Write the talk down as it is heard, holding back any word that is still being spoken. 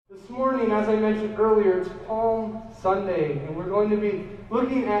morning, as I mentioned earlier, it's Palm Sunday, and we're going to be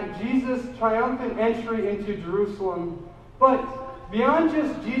looking at Jesus' triumphant entry into Jerusalem. But beyond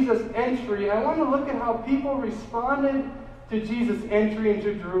just Jesus' entry, I want to look at how people responded to Jesus' entry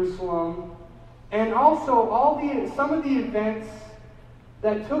into Jerusalem, and also some of the events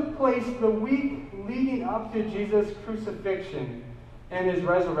that took place the week leading up to Jesus' crucifixion and his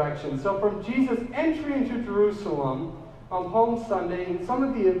resurrection. So from Jesus' entry into Jerusalem on Palm Sunday, and some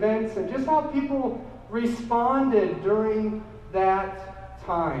of the events and just how people responded during that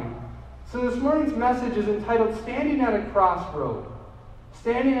time. So this morning's message is entitled Standing at a Crossroad.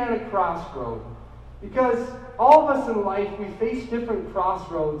 Standing at a crossroad. Because all of us in life, we face different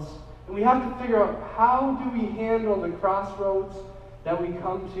crossroads, and we have to figure out how do we handle the crossroads that we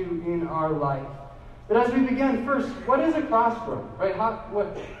come to in our life. But as we begin, first, what is a crossroad? Right?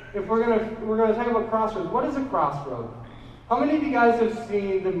 If we're gonna talk about crossroads, what is a crossroad? How many of you guys have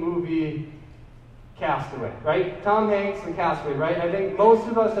seen the movie Castaway? Right? Tom Hanks and Castaway. Right? I think most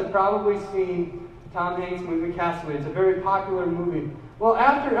of us have probably seen Tom Hanks' movie Castaway. It's a very popular movie. Well,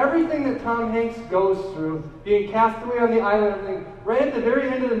 after everything that Tom Hanks goes through, being castaway on the island, everything, right at the very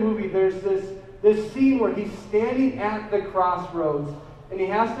end of the movie, there's this scene where he's standing at the crossroads, and he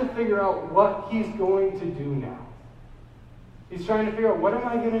has to figure out what he's going to do now. He's trying to figure out, what am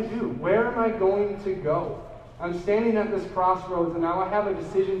I going to do? Where am I going to go? I'm standing at this crossroads, and now I have a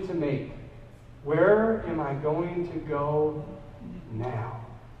decision to make. Where am I going to go now?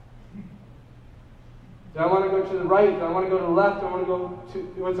 Do I want to go to the right? Do I want to go to the left? Do I want to go to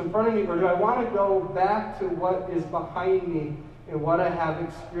what's in front of me? Or do I want to go back to what is behind me and what I have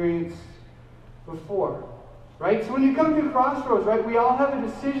experienced before? Right? So when you come to crossroads, right, we all have a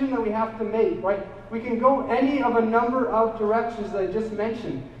decision that we have to make, right? We can go any of a number of directions that I just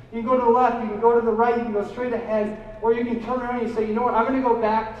mentioned. You can go to the left, you can go to the right, you can go straight ahead, or you can turn around and you say, you know what, I'm going to go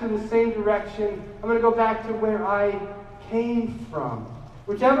back to the same direction. I'm going to go back to where I came from.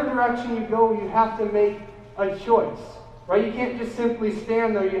 Whichever direction you go, you have to make a choice, right? You can't just simply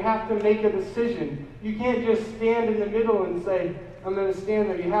stand there. You have to make a decision. You can't just stand in the middle and say, I'm going to stand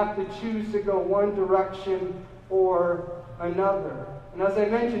there. You have to choose to go one direction or another. And as I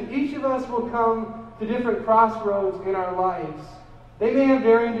mentioned, each of us will come to different crossroads in our lives. They may have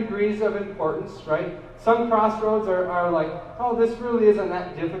varying degrees of importance, right? Some crossroads are like, oh, this really isn't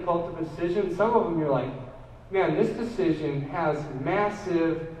that difficult of a decision. Some of them you're like, man, this decision has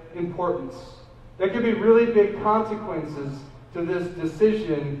massive importance. There could be really big consequences to this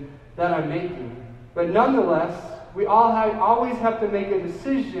decision that I'm making. But nonetheless, we always have to make a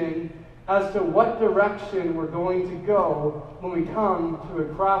decision as to what direction we're going to go when we come to a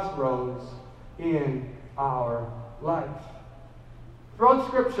crossroads in our life. Throughout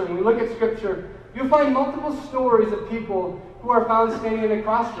Scripture, when we look at Scripture, you'll find multiple stories of people who are found standing at a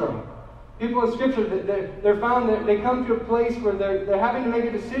crossroad. People in Scripture, they're found that they come to a place where they're having to make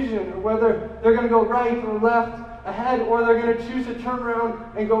a decision whether they're going to go right or left, ahead, or they're going to choose to turn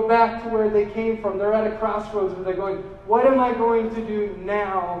around and go back to where they came from. They're at a crossroads where they're going, what am I going to do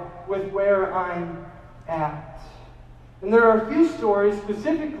now with where I'm at? And there are a few stories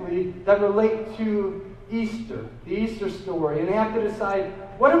specifically that relate to Easter, the Easter story, and they have to decide,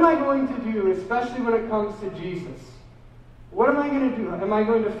 what am I going to do, especially when it comes to Jesus? What am I going to do? Am I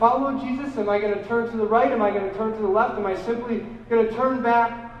going to follow Jesus? Am I going to turn to the right? Am I going to turn to the left? Am I simply going to turn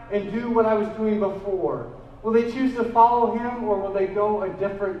back and do what I was doing before? Will they choose to follow him, or will they go a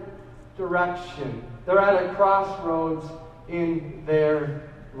different direction? They're at a crossroads in their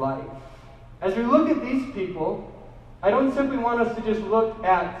life. As we look at these people, I don't simply want us to just look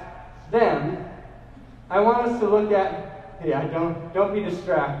at them. I want us to look at, don't be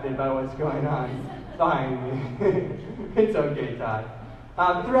distracted by what's going on behind me. It's okay, Todd.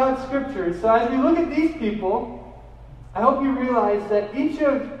 Throughout Scripture. So as we look at these people, I hope you realize that each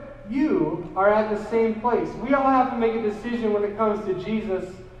of you are at the same place. We all have to make a decision when it comes to Jesus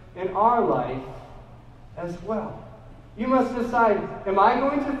in our life as well. You must decide, am I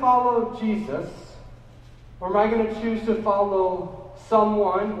going to follow Jesus, or am I going to choose to follow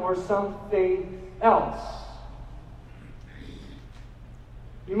someone or something else?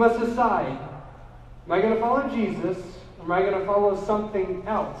 You must decide, am I going to follow Jesus, or am I going to follow something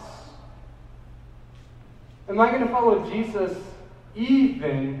else? Am I going to follow Jesus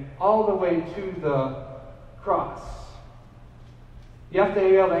even all the way to the cross? You have to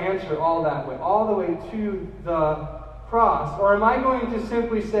be able to answer all that way, all the way to the cross. Or am I going to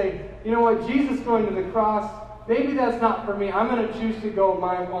simply say, you know what, Jesus going to the cross, maybe that's not for me. I'm going to choose to go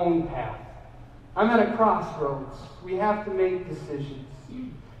my own path. I'm at a crossroads. We have to make decisions.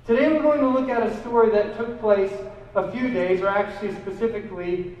 Today we're going to look at a story that took place a few days, or actually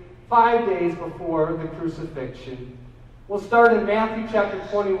specifically 5 days before the crucifixion. We'll start in Matthew chapter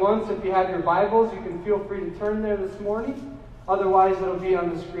 21, so if you have your Bibles, you can feel free to turn there this morning. Otherwise, it'll be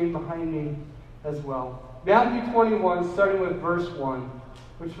on the screen behind me as well. Matthew 21, starting with verse 1,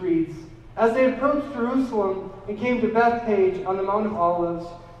 which reads, As they approached Jerusalem and came to Bethphage on the Mount of Olives,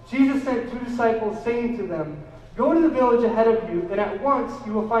 Jesus sent 2 disciples, saying to them, Go to the village ahead of you, and at once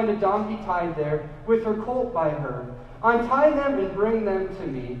you will find a donkey tied there, with her colt by her. Untie them and bring them to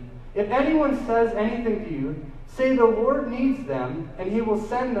me. If anyone says anything to you, say the Lord needs them, and he will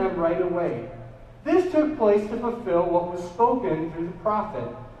send them right away. This took place to fulfill what was spoken through the prophet.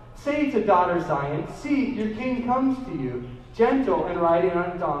 Say to daughter Zion, See, your king comes to you, gentle and riding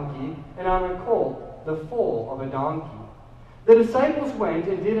on a donkey, and on a colt, the foal of a donkey. The disciples went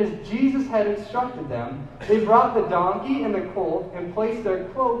and did as Jesus had instructed them. They brought the donkey and the colt and placed their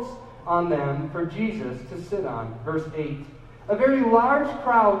cloaks on them for Jesus to sit on. Verse 8. A very large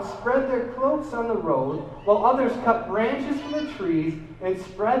crowd spread their cloaks on the road, while others cut branches from the trees and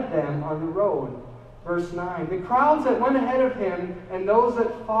spread them on the road. Verse 9. The crowds that went ahead of him and those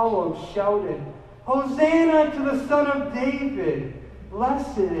that followed shouted, Hosanna to the Son of David!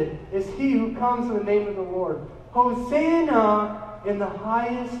 Blessed is he who comes in the name of the Lord. Hosanna in the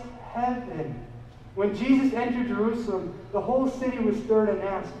highest heaven. When Jesus entered Jerusalem, the whole city was stirred and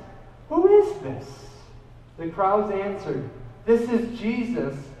asked, Who is this? The crowds answered, This is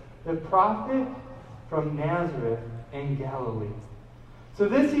Jesus, the prophet from Nazareth in Galilee. So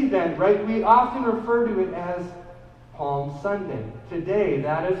this event, right, we often refer to it as Palm Sunday. Today,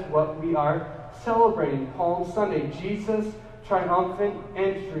 that is what we are celebrating, Palm Sunday, Jesus' triumphant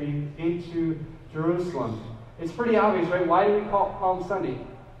entry into Jerusalem. It's pretty obvious, right? Why do we call it Palm Sunday?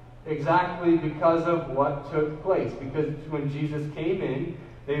 Exactly because of what took place. Because when Jesus came in,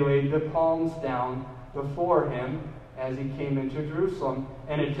 they laid the palms down before him as he came into Jerusalem,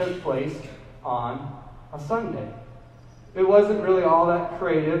 and it took place on a Sunday. It wasn't really all that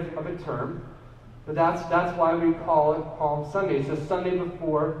creative of a term, but that's why we call it Palm Sunday. It's the Sunday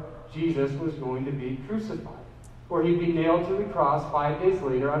before Jesus was going to be crucified, or he'd be nailed to the cross 5 days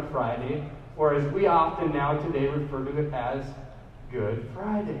later on Friday, or as we often now today refer to it as Good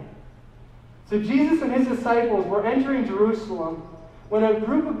Friday. So Jesus and his disciples were entering Jerusalem when a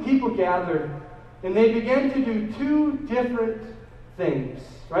group of people gathered, and they began to do 2 different things.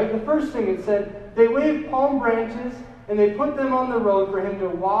 Right? The first thing, it said, they waved palm branches and they put them on the road for him to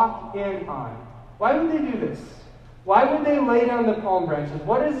walk in on. Why would they do this? Why would they lay down the palm branches?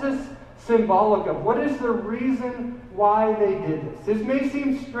 What is this symbolic of? What is the reason why they did this? This may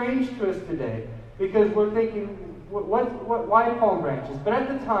seem strange to us today because we're thinking, why palm branches? But at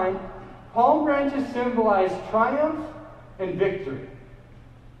the time, palm branches symbolized triumph and victory.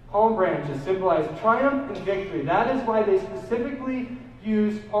 Palm branches symbolize triumph and victory. That is why they specifically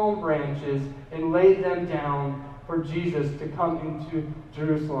used palm branches and laid them down for Jesus to come into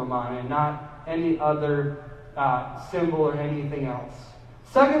Jerusalem on, and not any other symbol or anything else.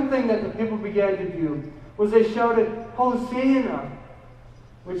 Second thing that the people began to do was they shouted, Hosanna,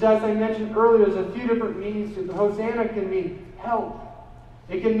 which, as I mentioned earlier, there's a few different meanings to it. Hosanna can mean help.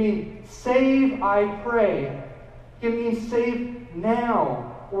 It can mean save, I pray. It can mean save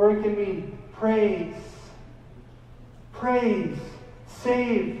now, or it can mean praise. Praise,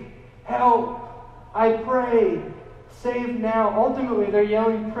 save, help, I pray, save now. Ultimately, they're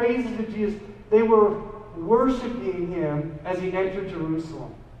yelling praises to Jesus. They were worshiping him as he entered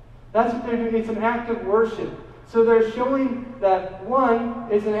Jerusalem. That's what they're doing. It's an act of worship. So they're showing that, one,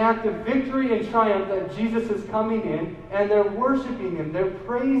 is an act of victory and triumph that Jesus is coming in, and they're worshiping him. They're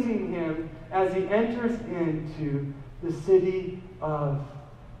praising him as he enters into the city of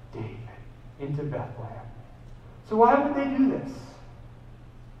David, into Bethlehem. So why would they do this?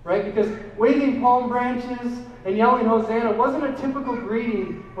 Right? Because waving palm branches and yelling Hosanna wasn't a typical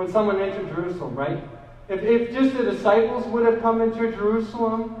greeting when someone entered Jerusalem, right? If just the disciples would have come into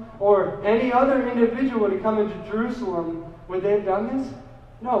Jerusalem, or any other individual would have come into Jerusalem, would they have done this?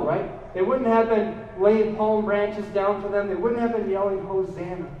 No, right? They wouldn't have been laying palm branches down for them. They wouldn't have been yelling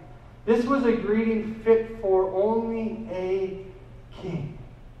Hosanna. This was a greeting fit for only a king.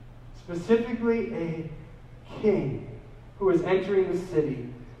 Specifically a king who was entering the city.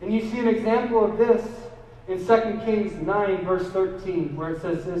 And you see an example of this in 2 Kings 9, verse 13, where it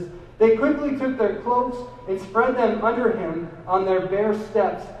says this, They quickly took their cloaks and spread them under him on their bare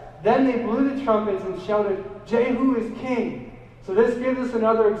steps. Then they blew the trumpets and shouted, Jehu is king. So this gives us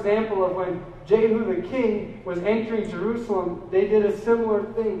another example of when Jehu the king was entering Jerusalem, they did a similar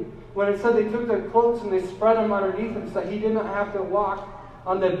thing. When it said they took their cloaks and they spread them underneath him so that he did not have to walk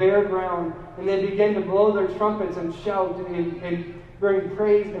on the bare ground. And they began to blow their trumpets and shout. And bring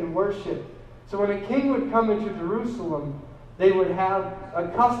praise and worship. So when a king would come into Jerusalem, they would have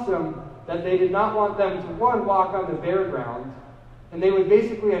a custom that they did not want them to, one, walk on the bare ground, and they would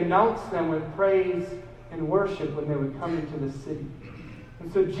basically announce them with praise and worship when they would come into the city.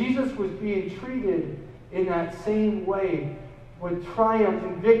 And so Jesus was being treated in that same way, with triumph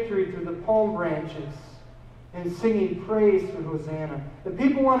and victory through the palm branches and singing praise through Hosanna. The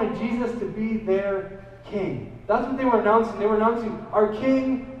people wanted Jesus to be their king. That's what they were announcing. They were announcing, our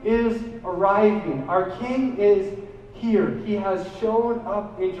king is arriving. Our king is here. He has shown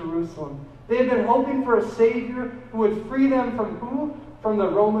up in Jerusalem. They had been hoping for a Savior who would free them from who? From the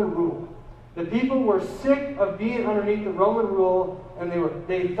Roman rule. The people were sick of being underneath the Roman rule, and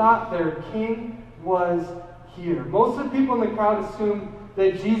they thought their king was here. Most of the people in the crowd assumed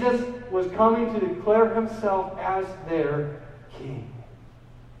that Jesus was coming to declare himself as their king.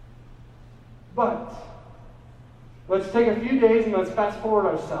 But let's take a few days and let's fast forward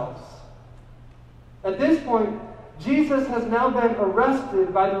ourselves. At this point, Jesus has now been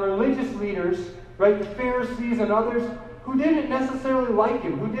arrested by the religious leaders, right, the Pharisees and others, who didn't necessarily like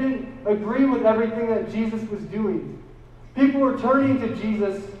him, who didn't agree with everything that Jesus was doing. People were turning to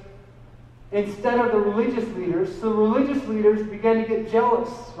Jesus instead of the religious leaders. So the religious leaders began to get jealous,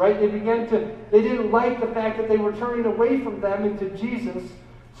 right? They didn't like the fact that they were turning away from them into Jesus.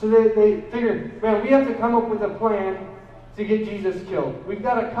 So they figured, man, we have to come up with a plan to get Jesus killed. We've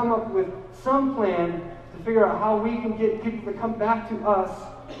got to come up with some plan to figure out how we can get people to come back to us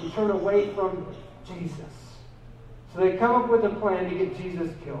and turn away from Jesus. So they come up with a plan to get Jesus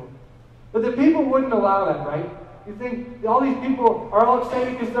killed. But the people wouldn't allow that, right? You think all these people are all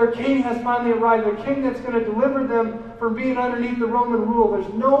excited because their king has finally arrived, their king that's going to deliver them from being underneath the Roman rule.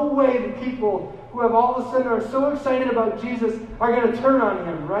 There's no way the people who have all of a sudden are so excited about Jesus are going to turn on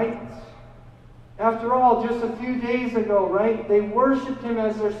him, right? After all, just a few days ago, right, they worshipped him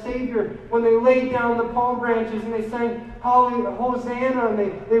as their Savior when they laid down the palm branches and they sang Hosanna,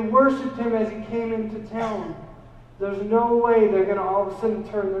 and they worshipped him as he came into town. There's no way they're going to all of a sudden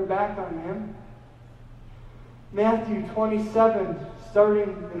turn their back on him. Matthew 27,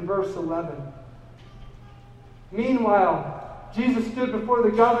 starting in verse 11. Meanwhile, Jesus stood before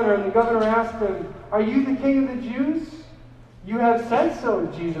the governor, and the governor asked him, "Are you the king of the Jews?" "You have said so,"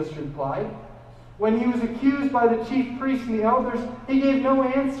 Jesus replied. When he was accused by the chief priests and the elders, he gave no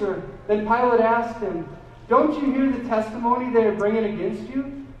answer. Then Pilate asked him, "Don't you hear the testimony they are bringing against you?"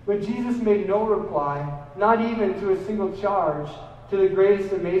 But Jesus made no reply, not even to a single charge, to the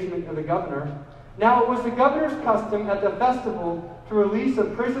greatest amazement of the governor. Now it was the governor's custom at the festival to release a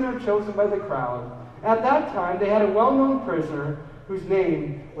prisoner chosen by the crowd. At that time they had a well-known prisoner whose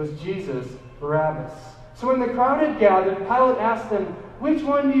name was Jesus Barabbas. So when the crowd had gathered, Pilate asked them, "Which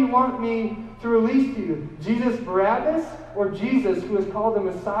one do you want me to release to you, Jesus Barabbas or Jesus who is called the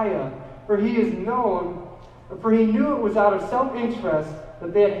Messiah? For he knew it was out of self-interest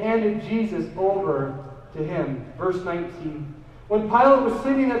that they had handed Jesus over to him." Verse 19. When Pilate was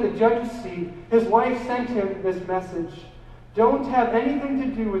sitting at the judge's seat, his wife sent him this message: "Don't have anything to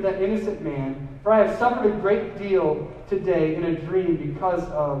do with that innocent man, for I have suffered a great deal today in a dream because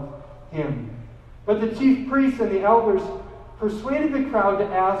of him." But the chief priests and the elders persuaded the crowd to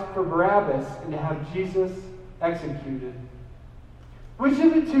ask for Barabbas and to have Jesus executed. "Which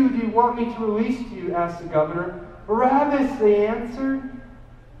of the two do you want me to release to you?" asked the governor. "Barabbas," they answered.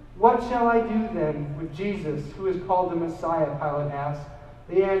 "What shall I do then with Jesus, who is called the Messiah?" Pilate asked.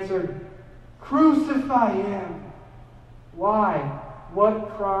 They answered, "Crucify him." "Why?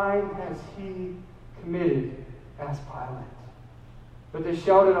 What crime has he committed?" asked Pilate. But they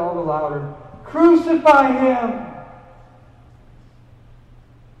shouted all the louder, "Crucify him!"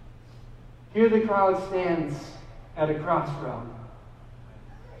 Here the crowd stands at a crossroad.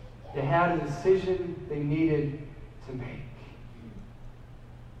 They had a decision they needed to make.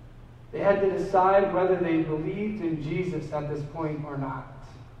 They had to decide whether they believed in Jesus at this point or not.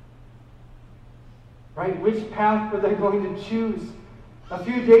 Right? Which path were they going to choose? A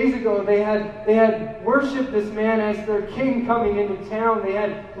few days ago, they had worshipped this man as their king coming into town. They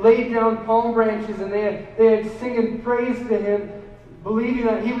had laid down palm branches and they had singing praise to him, believing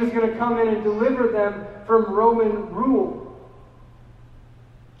that he was going to come in and deliver them from Roman rule.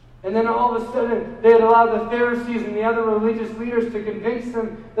 And then all of a sudden, they had allowed the Pharisees and the other religious leaders to convince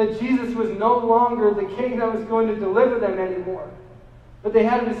them that Jesus was no longer the king that was going to deliver them anymore. But they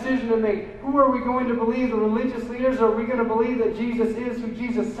had a decision to make. Who are we going to believe, the religious leaders, or are we going to believe that Jesus is who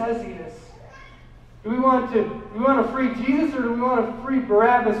Jesus says he is? Do we want to free Jesus, or do we want to free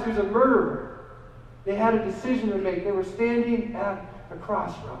Barabbas, who's a murderer? They had a decision to make. They were standing at a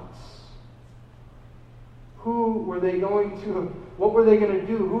crossroads. What were they going to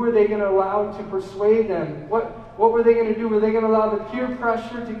do? Who were they going to allow to persuade them? What were they going to do? Were they going to allow the peer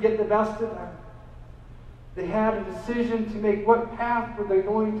pressure to get the best of them? They had a decision to make. What path were they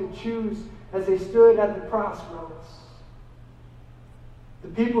going to choose as they stood at the crossroads? The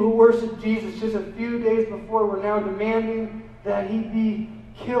people who worshiped Jesus just a few days before were now demanding that he be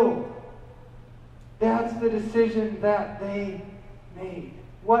killed. That's the decision that they made.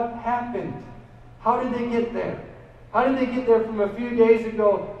 What happened? How did they get there? How did they get there from a few days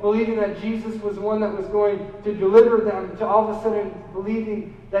ago believing that Jesus was the one that was going to deliver them to all of a sudden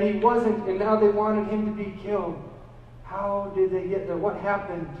believing that he wasn't, and now they wanted him to be killed? How did they get there? What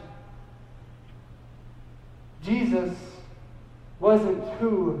happened? Jesus wasn't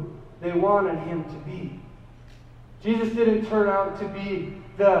who they wanted him to be. Jesus didn't turn out to be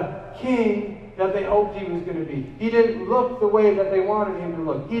the king that they hoped he was going to be. He didn't look the way that they wanted him to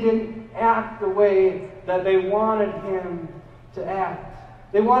look. He didn't act the way that they wanted him to act.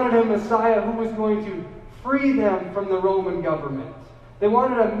 They wanted a Messiah who was going to free them from the Roman government. They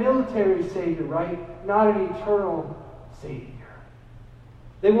wanted a military savior, right? Not an eternal savior.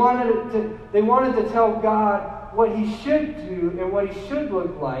 They wanted to tell God what he should do and what he should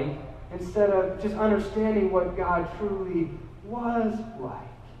look like instead of just understanding what God truly was like.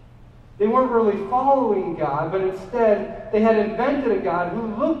 They weren't really following God, but instead they had invented a God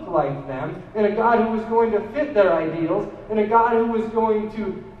who looked like them, and a God who was going to fit their ideals, and a God who was going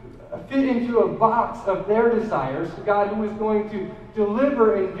to fit into a box of their desires, a God who was going to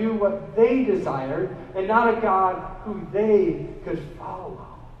deliver and do what they desired, and not a God who they could follow.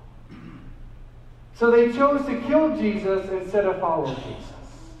 So they chose to kill Jesus instead of follow Jesus.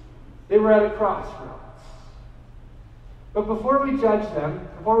 They were at a crossroads. But before we judge them,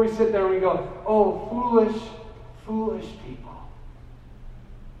 before we sit there and we go, oh, foolish, foolish people.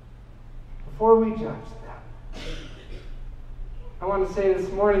 Before we judge them, I want to say this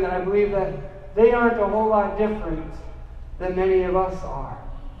morning that I believe that they aren't a whole lot different than many of us are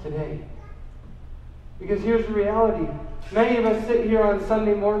today. Because here's the reality. Many of us sit here on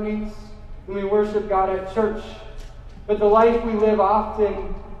Sunday mornings and we worship God at church. But the life we live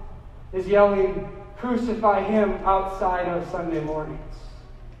often is yelling, crucify him, outside of Sunday mornings.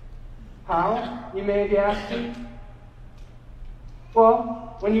 How? You may be asking.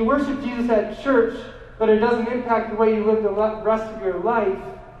 Well, when you worship Jesus at church, but it doesn't impact the way you live the rest of your life,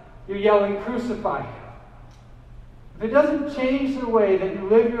 you're yelling, crucify him. If it doesn't change the way that you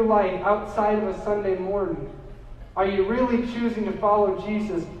live your life outside of a Sunday morning, are you really choosing to follow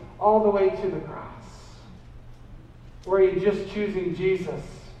Jesus all the way to the cross? Or are you just choosing Jesus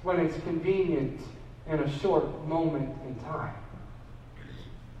when it's convenient in a short moment in time?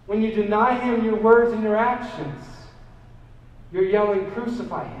 When you deny him in your words and your actions, you're yelling,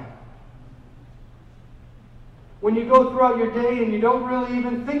 crucify him. When you go throughout your day and you don't really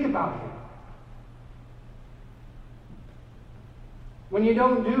even think about him. When you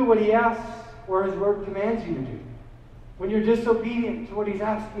don't do what he asks or his word commands you to do. When you're disobedient to what he's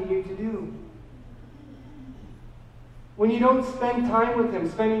asking you to do. When you don't spend time with him,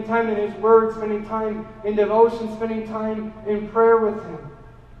 spending time in his word, spending time in devotion, spending time in prayer with him.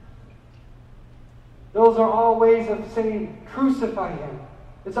 Those are all ways of saying, crucify him.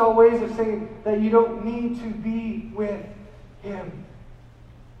 It's all ways of saying that you don't need to be with him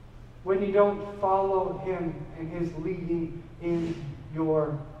when you don't follow him and his leading in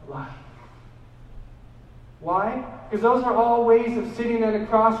your life. Why? Because those are all ways of sitting at a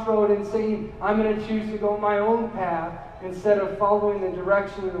crossroad and saying, I'm going to choose to go my own path instead of following the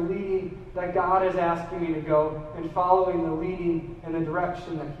direction and the leading that God is asking me to go and following the leading and the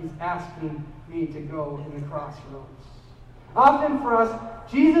direction that he's asking me to go in the crossroads. Often for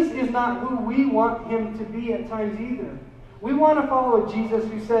us, Jesus is not who we want him to be at times either. We want to follow Jesus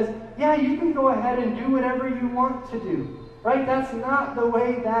who says, yeah, you can go ahead and do whatever you want to do. Right? That's not the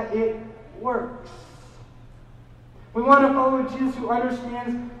way that it works. We want to follow Jesus who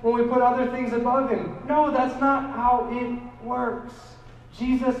understands when we put other things above him. No, that's not how it works.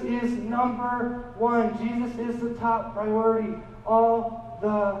 Jesus is number one. Jesus is the top priority all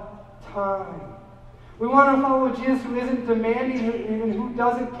the time. We want to follow Jesus who isn't demanding and who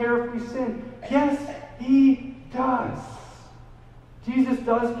doesn't care if we sin. Yes, he does. Jesus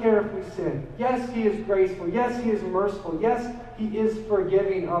does care if we sin. Yes, he is graceful. Yes, he is merciful. Yes, he is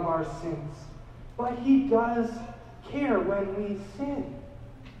forgiving of our sins. But he does care when we sin.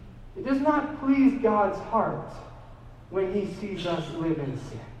 It does not please God's heart when he sees us live in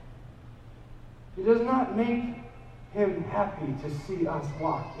sin. It does not make him happy to see us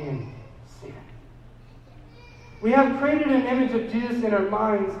walk in sin. We have created an image of Jesus in our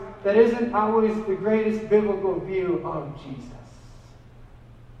minds that isn't always the greatest biblical view of Jesus.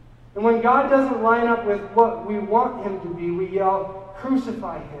 And when God doesn't line up with what we want him to be, we yell,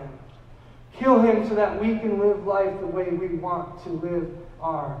 crucify him. Kill him so that we can live life the way we want to live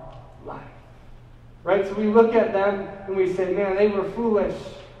our life. Right? So we look at them and we say, man, they were foolish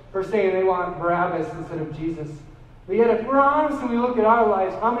for saying they want Barabbas instead of Jesus. But yet if we're honest and we look at our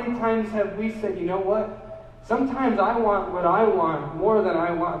lives, how many times have we said, you know what? Sometimes I want what I want more than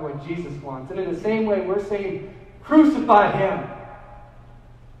I want what Jesus wants. And in the same way, we're saying, crucify him.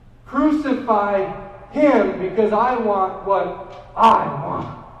 Crucify him because I want what I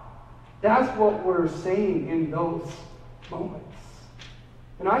want. That's what we're saying in those moments.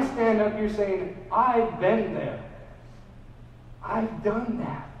 And I stand up here saying, I've been there. I've done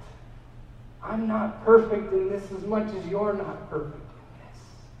that. I'm not perfect in this as much as you're not perfect in this.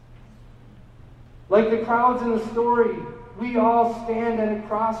 Like the crowds in the story, we all stand at a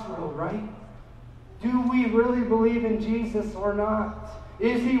crossroad, right? Do we really believe in Jesus or not?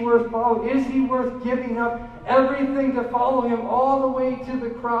 Is he worth following? Is he worth giving up everything to follow him all the way to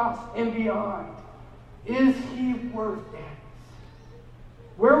the cross and beyond? Is he worth it?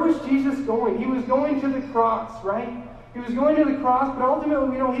 Where was Jesus going? He was going to the cross, right? He was going to the cross, but ultimately,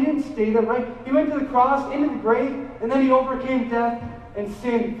 we know he didn't stay there, right? He went to the cross, into the grave, and then he overcame death and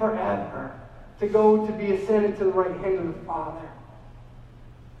sin forever to go to be ascended to the right hand of the Father.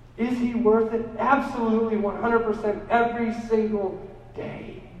 Is he worth it? Absolutely, 100% every single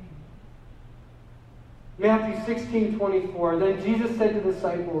day. Matthew 16:24. Then Jesus said to the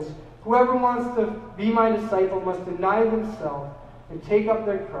disciples, whoever wants to be my disciple must deny themselves and take up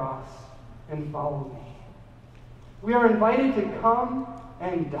their cross and follow me. We are invited to come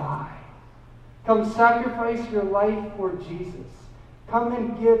and die. Come sacrifice your life for Jesus. Come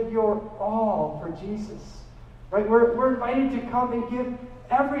and give your all for Jesus. Right? We're invited to come and give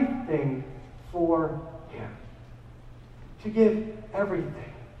everything for him. To give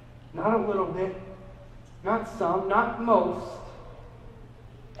everything. Not a little bit. Not some. Not most.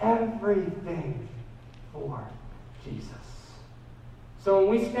 Everything for Jesus. So when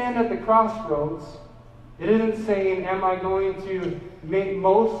we stand at the crossroads, it isn't saying, am I going to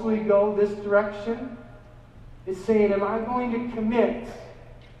mostly go this direction? It's saying, am I going to commit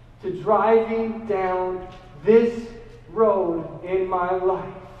to driving down this road in my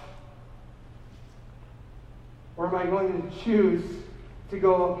life? Or am I going to choose to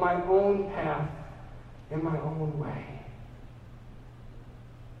go my own path in my own way?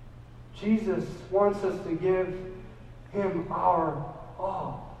 Jesus wants us to give him our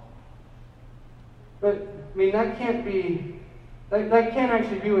all. But, I mean, that can't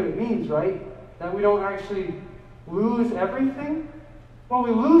actually be what it means, right? That we don't actually lose everything? Well,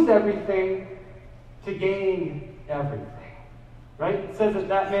 we lose everything to gain everything, right? It says that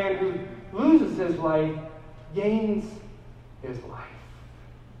that man who loses his life gains his life.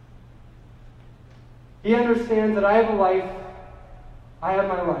 He understands that I have a life, I have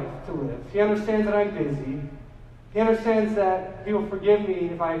my life to live. He understands that I'm busy. He understands that he will forgive me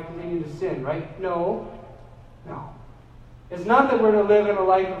if I continue to sin, right? No. It's not that we're to live in a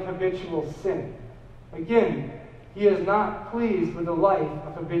life of habitual sin. Again, he is not pleased with a life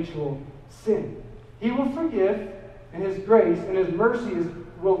of habitual sin. He will forgive, and his grace and his mercies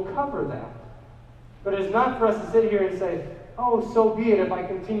will cover that. But it's not for us to sit here and say, oh, so be it if I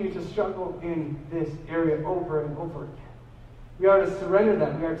continue to struggle in this area over and over again. We are to surrender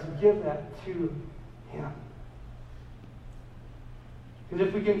that. We are to give that to him. Because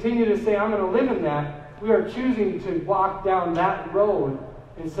if we continue to say, I'm going to live in that, we are choosing to walk down that road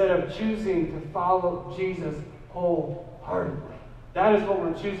instead of choosing to follow Jesus wholeheartedly. That is what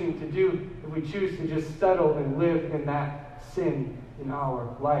we're choosing to do if we choose to just settle and live in that sin in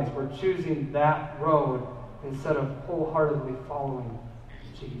our lives. We're choosing that road instead of wholeheartedly following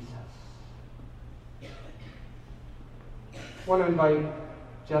Jesus. I want to invite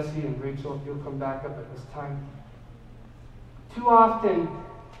Jesse and Rachel, if you'll come back up at this time. Too often,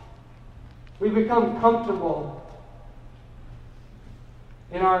 we become comfortable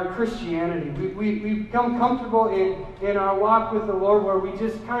in our Christianity. We become comfortable in our walk with the Lord where we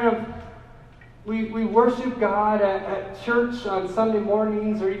just kind of, we worship God at church on Sunday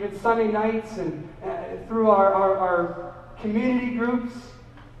mornings or even Sunday nights and through our community groups.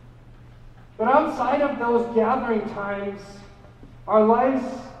 But outside of those gathering times, our lives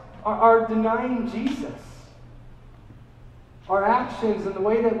are denying Jesus. Our actions and the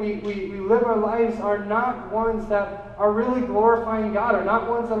way that we live our lives are not ones that are really glorifying God, are not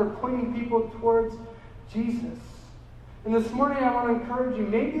ones that are pointing people towards Jesus. And this morning I want to encourage you,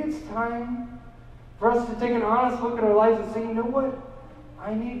 maybe it's time For us to take an honest look at our lives and say, you know what?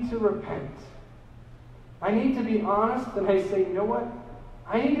 I need to repent. I need to be honest, and I say, you know what?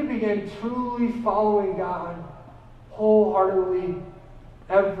 I need to begin truly following God wholeheartedly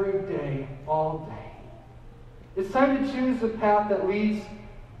every day, all day. It's time to choose the path that leads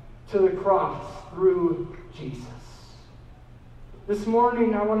to the cross through Jesus. This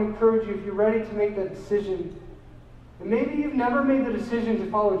morning, I want to encourage you, if you're ready to make that decision, and maybe you've never made the decision to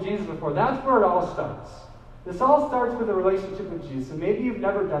follow Jesus before, that's where it all starts. This all starts with a relationship with Jesus, and maybe you've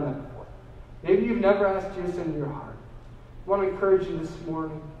never done that before. Maybe you've never asked Jesus into your heart. I want to encourage you this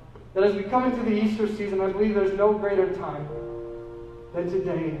morning that as we come into the Easter season, I believe there's no greater time than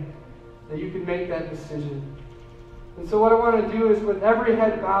today that you can make that decision. And so what I want to do is, with every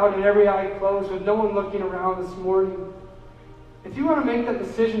head bowed and every eye closed, with no one looking around this morning, if you want to make that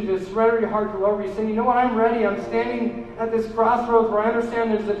decision to surrender your heart to the Lord, you're saying, you know what, I'm ready. I'm standing at this crossroads where I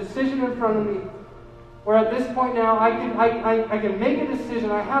understand there's a decision in front of me. Where at this point now, I can make a decision.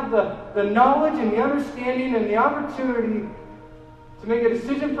 I have the knowledge and the understanding and the opportunity to make a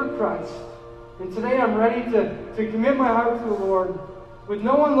decision for Christ. And today I'm ready to commit my heart to the Lord with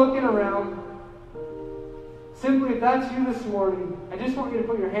no one looking around. Simply, if that's you this morning, I just want you to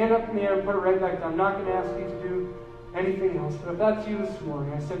put your hand up in the air and put it right back down. I'm not going to ask you to do anything else. But if that's you this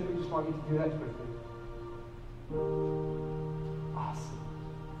morning, I simply just want you to do that quickly. Awesome.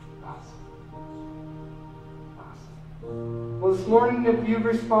 Well, this morning, if you've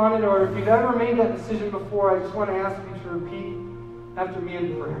responded or if you've ever made that decision before, I just want to ask you to repeat after me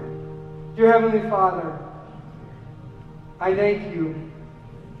in prayer. Dear Heavenly Father, I thank you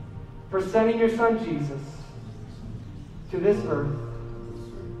for sending your Son Jesus to this earth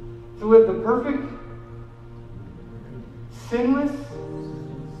to live the perfect, sinless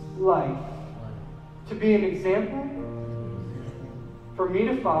life, to be an example for me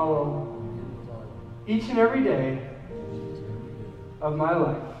to follow each and every day of my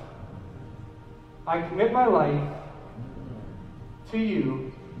life. I commit my life to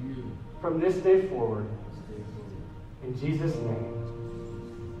you from this day forward. In Jesus' name,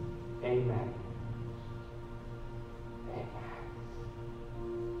 amen.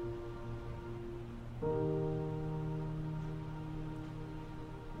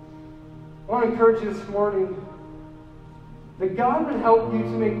 I want to encourage you this morning that God would help you to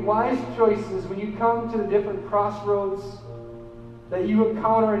make wise choices when you come to the different crossroads that you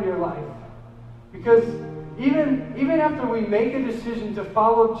encounter in your life. Because even after we make a decision to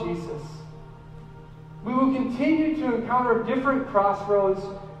follow Jesus, we will continue to encounter different crossroads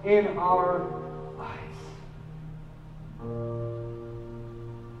in our lives.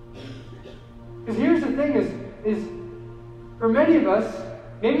 Because here's the thing is for many of us,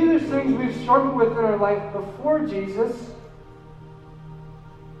 maybe there's things we've struggled with in our life before Jesus,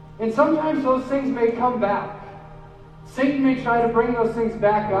 and sometimes those things may come back. Satan may try to bring those things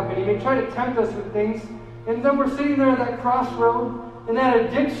back up, and he may try to tempt us with things, and then we're sitting there at that crossroad, and that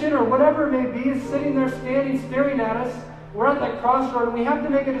addiction or whatever it may be is sitting there staring at us. We're at that crossroad, and we have to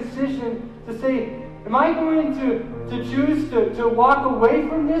make a decision to say, am I going to choose to walk away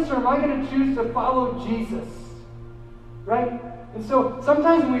from this, or am I going to choose to follow Jesus? Right? And so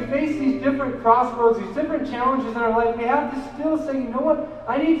sometimes when we face these different crossroads, these different challenges in our life, we have to still say, you know what?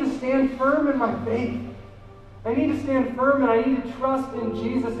 I need to stand firm in my faith. I need to stand firm, and I need to trust in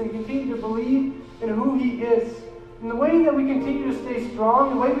Jesus and continue to believe in who He is. And the way that we continue to stay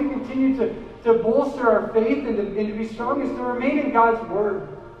strong, the way we continue to bolster our faith and to be strong is to remain in God's Word.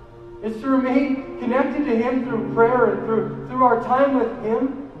 It's to remain connected to Him through prayer and through our time with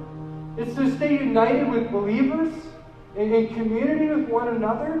Him. It's to stay united with believers and in community with one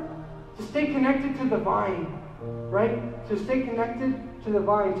another. To stay connected to the vine, right? To stay connected to the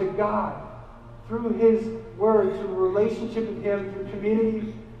vine, to God, through His Word, through a relationship with Him, through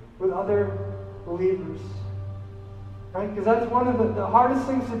community with other believers. Right? Because that's one of the hardest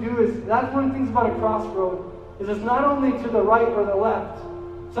things to do is, that's one of the things about a crossroad, is it's not only to the right or the left.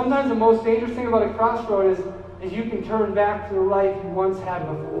 Sometimes the most dangerous thing about a crossroad is you can turn back to the life you once had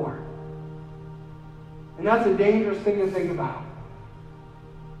before. And that's a dangerous thing to think about.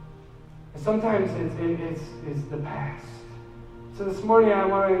 And sometimes it's the past. So this morning I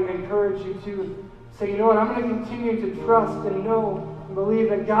want to encourage you to say, you know what, I'm going to continue to trust and know and believe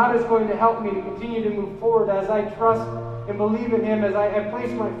that God is going to help me to continue to move forward as I trust and believe in Him, as I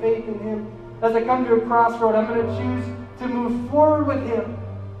place my faith in Him. As I come to a crossroad, I'm going to choose to move forward with Him.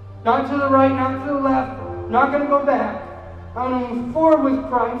 Not to the right, not to the left. I'm not going to go back. I'm going to move forward with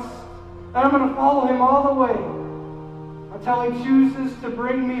Christ. And I'm going to follow Him all the way until He chooses to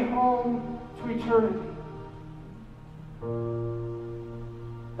bring me home to eternity.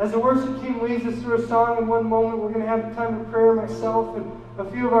 As the worship team leads us through a song in one moment, we're going to have a time of prayer. Myself and a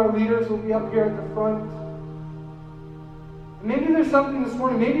few of our leaders will be up here at the front. Maybe there's something this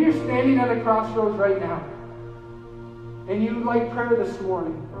morning. Maybe you're standing at a crossroads right now, and you would like prayer this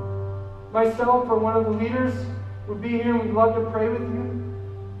morning. Myself or one of the leaders would be here, and we'd love to pray with you.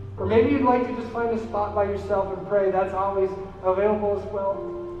 Or maybe you'd like to just find a spot by yourself and pray. That's always available as well.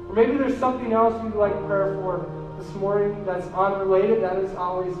 Or maybe there's something else you'd like prayer for this morning that's unrelated. That is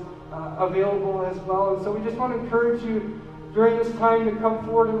always available as well. And so we just want to encourage you during this time to come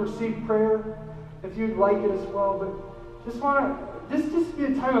forward and receive prayer if you'd like it as well. But just be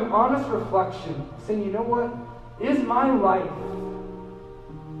a time of honest reflection, saying, you know what? Is my life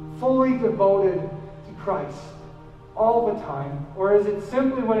fully devoted to Christ all the time? Or is it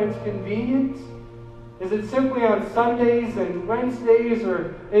simply when it's convenient? Is it simply on Sundays and Wednesdays?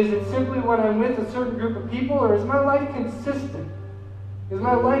 Or is it simply when I'm with a certain group of people? Or is my life consistent?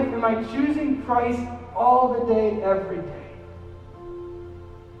 Am I choosing Christ all the day, every day?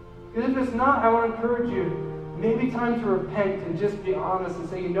 Because if it's not, I want to encourage you, maybe time to repent and just be honest and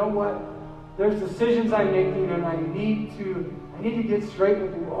say, you know what? There's decisions I'm making, and I need to get straight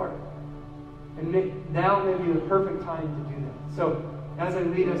with the Lord. And now may be the perfect time to do that. So, as I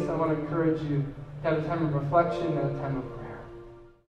lead us, I want to encourage you to have a time of reflection and a time of prayer.